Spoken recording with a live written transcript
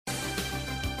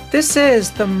This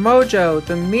is the Mojo,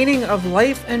 the Meaning of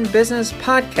Life and Business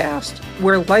podcast,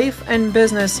 where life and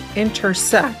business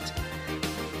intersect.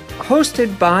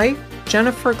 Hosted by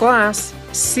Jennifer Glass,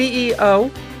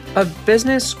 CEO of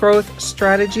Business Growth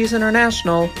Strategies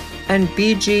International and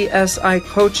BGSI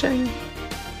Coaching.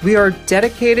 We are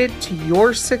dedicated to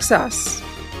your success.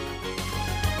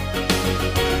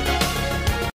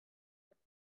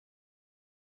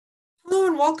 Hello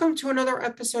and welcome to another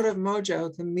episode of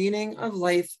Mojo, the Meaning of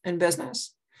Life and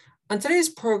Business. On today's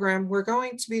program, we're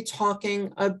going to be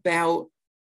talking about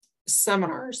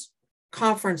seminars,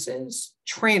 conferences,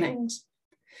 trainings.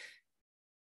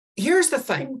 Here's the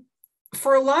thing.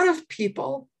 For a lot of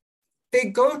people, they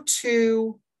go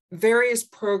to various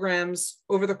programs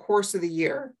over the course of the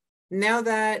year. Now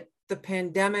that the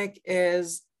pandemic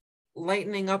is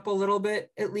lightening up a little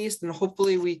bit, at least, and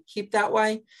hopefully we keep that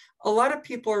way, a lot of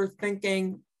people are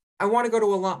thinking, I want to go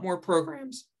to a lot more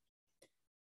programs.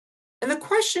 And the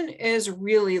question is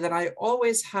really that I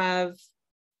always have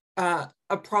a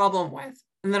problem with,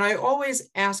 and that I always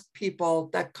ask people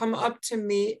that come up to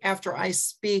me after I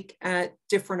speak at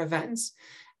different events.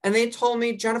 And they told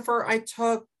me, Jennifer, I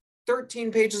took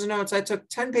 13 pages of notes. I took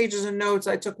 10 pages of notes.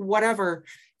 I took whatever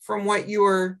from what you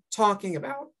were talking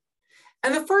about.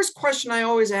 And the first question I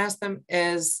always ask them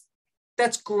is,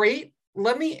 that's great.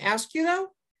 Let me ask you though,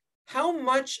 how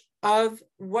much of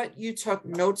what you took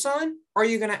notes on are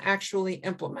you going to actually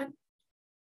implement?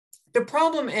 The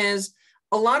problem is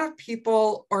a lot of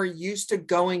people are used to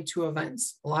going to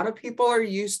events. A lot of people are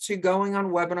used to going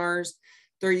on webinars.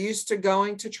 They're used to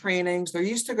going to trainings. They're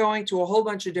used to going to a whole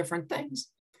bunch of different things.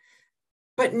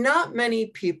 But not many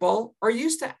people are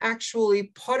used to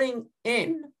actually putting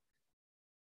in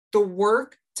the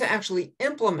work to actually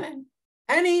implement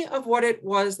any of what it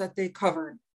was that they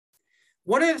covered.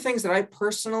 One of the things that I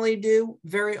personally do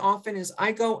very often is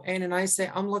I go in and I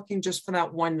say, I'm looking just for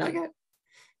that one nugget.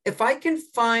 If I can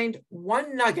find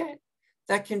one nugget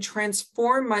that can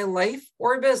transform my life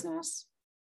or business,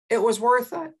 it was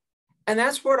worth it. And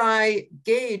that's what I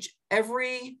gauge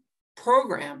every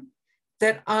program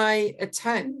that I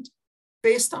attend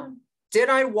based on. Did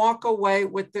I walk away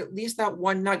with at least that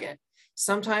one nugget?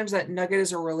 Sometimes that nugget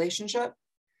is a relationship.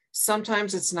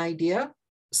 Sometimes it's an idea.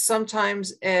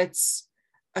 Sometimes it's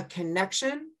a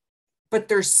connection, but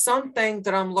there's something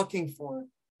that I'm looking for.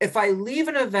 If I leave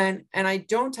an event and I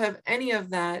don't have any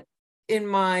of that in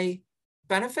my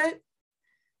benefit,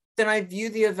 then I view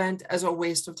the event as a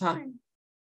waste of time.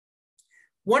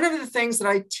 One of the things that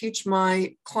I teach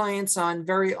my clients on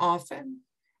very often,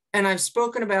 and I've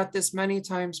spoken about this many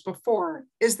times before,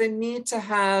 is the need to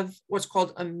have what's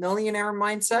called a millionaire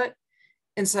mindset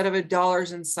instead of a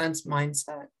dollars and cents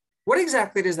mindset. What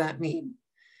exactly does that mean?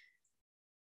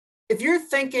 If you're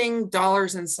thinking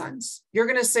dollars and cents, you're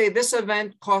going to say this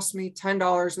event cost me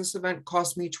 $10, this event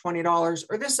cost me $20,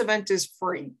 or this event is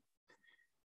free.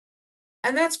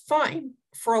 And that's fine.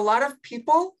 For a lot of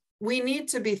people, we need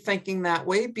to be thinking that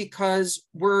way because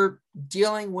we're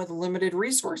dealing with limited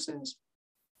resources.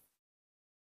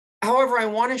 However, I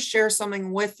want to share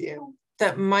something with you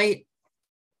that might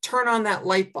turn on that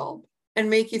light bulb and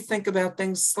make you think about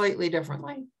things slightly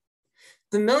differently.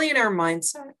 The millionaire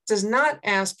mindset does not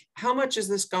ask, how much is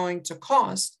this going to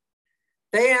cost?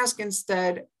 They ask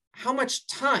instead, how much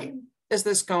time is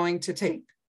this going to take?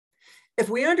 If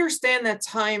we understand that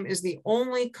time is the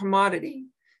only commodity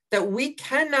that we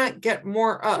cannot get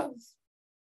more of,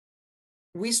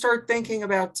 we start thinking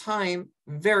about time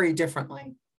very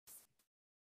differently.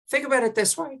 Think about it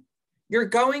this way. You're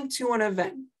going to an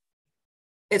event.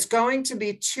 It's going to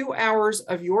be 2 hours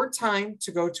of your time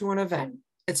to go to an event.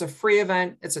 It's a free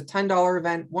event. It's a $10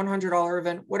 event, $100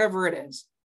 event, whatever it is.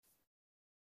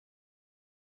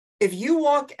 If you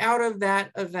walk out of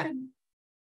that event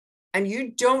and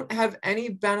you don't have any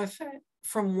benefit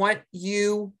from what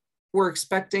you were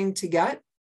expecting to get,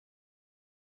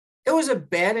 it was a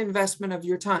bad investment of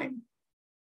your time.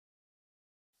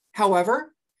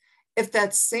 However, if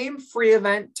that same free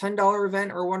event, $10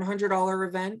 event or $100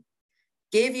 event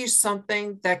gave you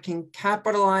something that can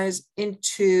capitalize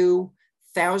into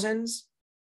thousands,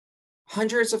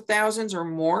 hundreds of thousands or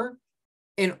more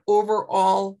in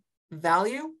overall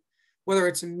value, whether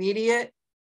it's immediate,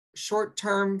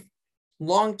 short-term,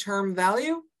 long-term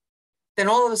value, then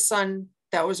all of a sudden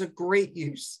that was a great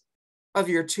use of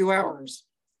your 2 hours.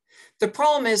 The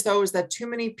problem is though, is that too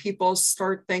many people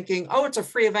start thinking, oh, it's a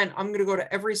free event. I'm going to go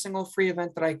to every single free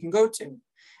event that I can go to.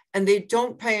 And they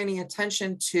don't pay any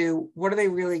attention to what are they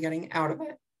really getting out of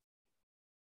it.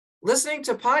 Listening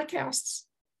to podcasts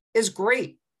is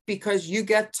great because you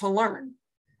get to learn.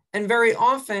 And very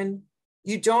often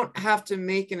you don't have to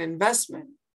make an investment.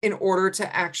 in order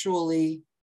to actually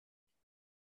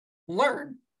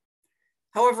learn.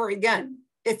 However, again,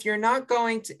 if you're not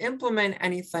going to implement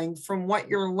anything from what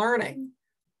you're learning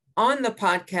on the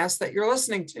podcast that you're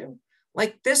listening to,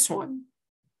 like this one,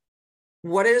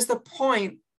 what is the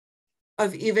point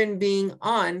of even being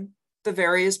on the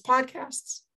various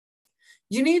podcasts?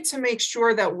 You need to make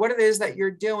sure that what it is that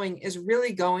you're doing is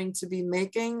really going to be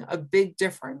making a big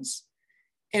difference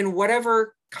in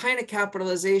whatever kind of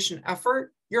capitalization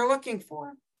effort you're looking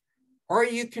for. Are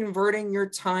you converting your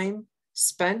time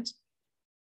spent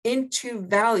into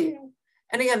value?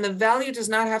 And again, the value does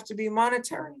not have to be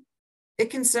monetary. It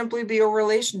can simply be a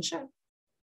relationship.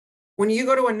 When you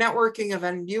go to a networking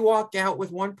event and you walk out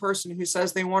with one person who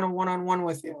says they want a one-on-one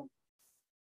with you,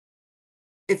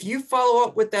 if you follow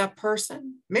up with that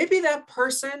person, maybe that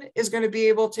person is going to be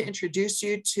able to introduce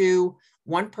you to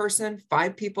one person,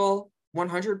 5 people,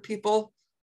 100 people,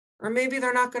 or maybe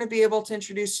they're not going to be able to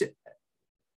introduce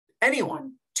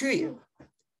anyone to you.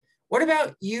 What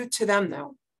about you to them,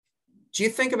 though? Do you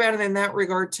think about it in that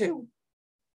regard, too?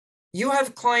 You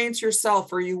have clients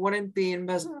yourself, or you wouldn't be in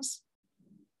business.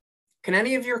 Can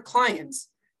any of your clients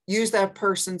use that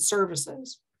person's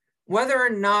services, whether or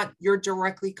not you're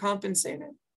directly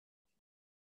compensated?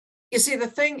 You see, the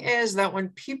thing is that when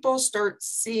people start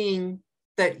seeing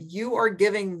that you are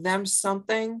giving them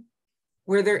something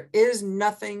where there is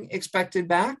nothing expected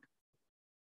back,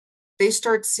 they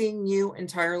start seeing you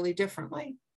entirely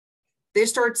differently. They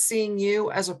start seeing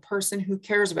you as a person who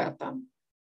cares about them.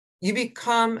 You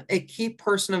become a key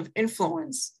person of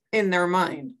influence in their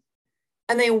mind,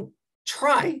 and they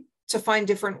try to find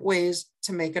different ways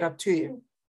to make it up to you.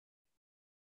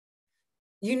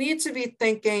 You need to be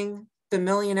thinking the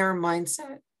millionaire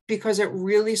mindset because it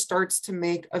really starts to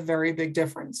make a very big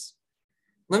difference.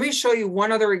 Let me show you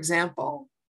one other example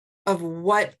of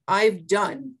what I've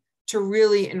done to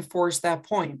really enforce that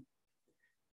point.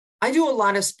 I do a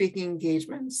lot of speaking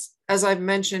engagements, as I've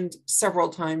mentioned several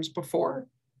times before.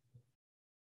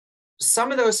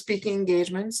 Some of those speaking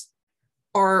engagements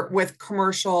are with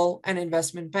commercial and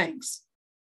investment banks.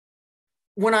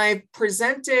 When I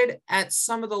presented at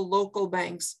some of the local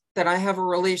banks that I have a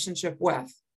relationship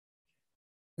with,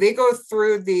 they go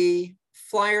through the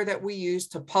flyer that we use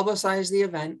to publicize the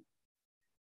event,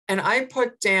 and I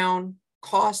put down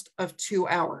cost of 2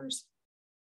 hours.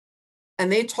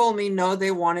 And they told me, no,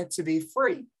 they want it to be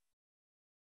free.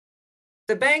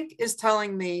 The bank is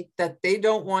telling me that they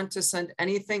don't want to send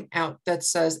anything out that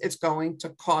says it's going to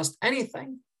cost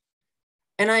anything.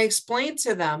 And I explained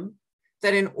to them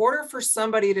that in order for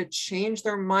somebody to change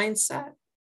their mindset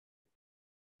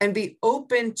and be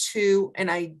open to an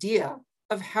idea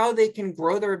of how they can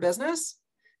grow their business,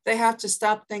 they have to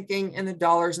stop thinking in the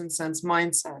dollars and cents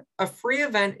mindset. A free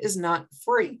event is not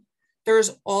free.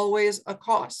 There's always a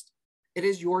cost. It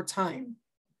is your time.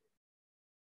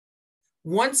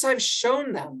 Once I've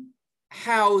shown them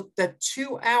how the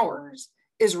 2 hours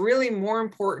is really more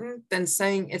important than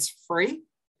saying it's free,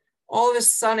 all of a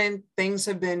sudden things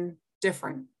have been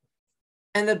different.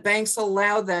 And the banks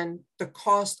allow then the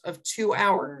cost of 2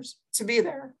 hours to be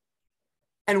there.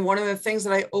 And one of the things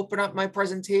that I open up my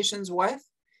presentations with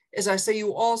is I say,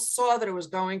 you all saw that it was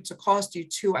going to cost you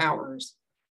 2 hours.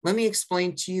 Let me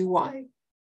explain to you why.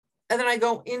 And then I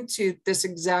go into this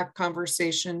exact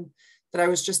conversation that I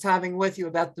was just having with you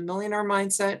about the millionaire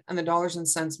mindset and the dollars and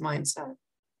cents mindset.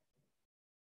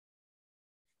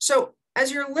 So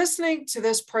as you're listening to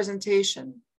this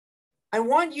presentation, I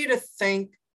want you to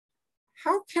think,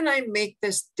 how can I make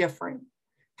this different?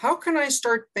 How can I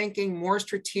start thinking more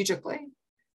strategically?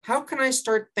 How can I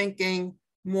start thinking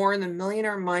more in the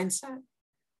millionaire mindset?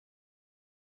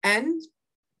 And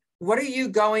what are you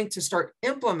going to start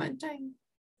implementing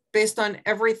based on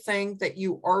everything that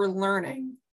you are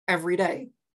learning every day?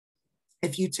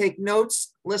 If you take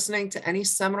notes, listening to any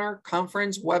seminar,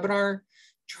 conference, webinar,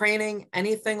 training,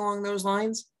 anything along those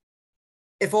lines,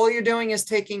 if all you're doing is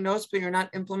taking notes, but you're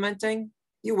not implementing,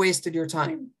 you wasted your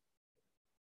time.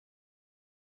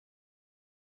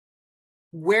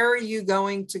 Where are you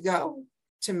going to go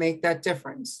to make that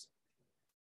difference?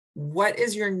 What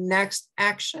is your next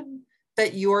action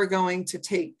that you are going to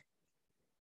take?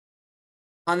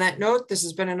 On that note, this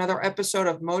has been another episode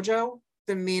of Mojo,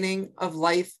 the meaning of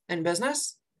life and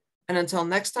business. And until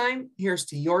next time, here's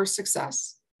to your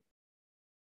success.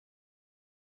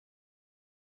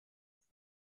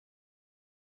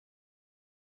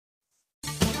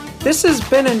 This has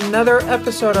been another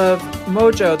episode of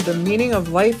Mojo, the Meaning of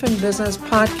Life and Business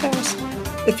podcast.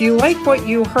 If you like what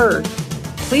you heard,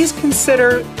 please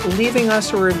consider leaving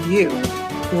us a review,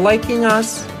 liking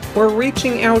us, or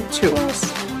reaching out to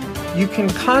us. You can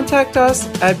contact us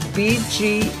at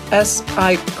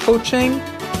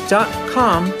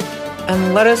bgsicoaching.com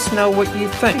and let us know what you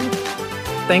think.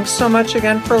 Thanks so much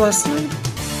again for listening.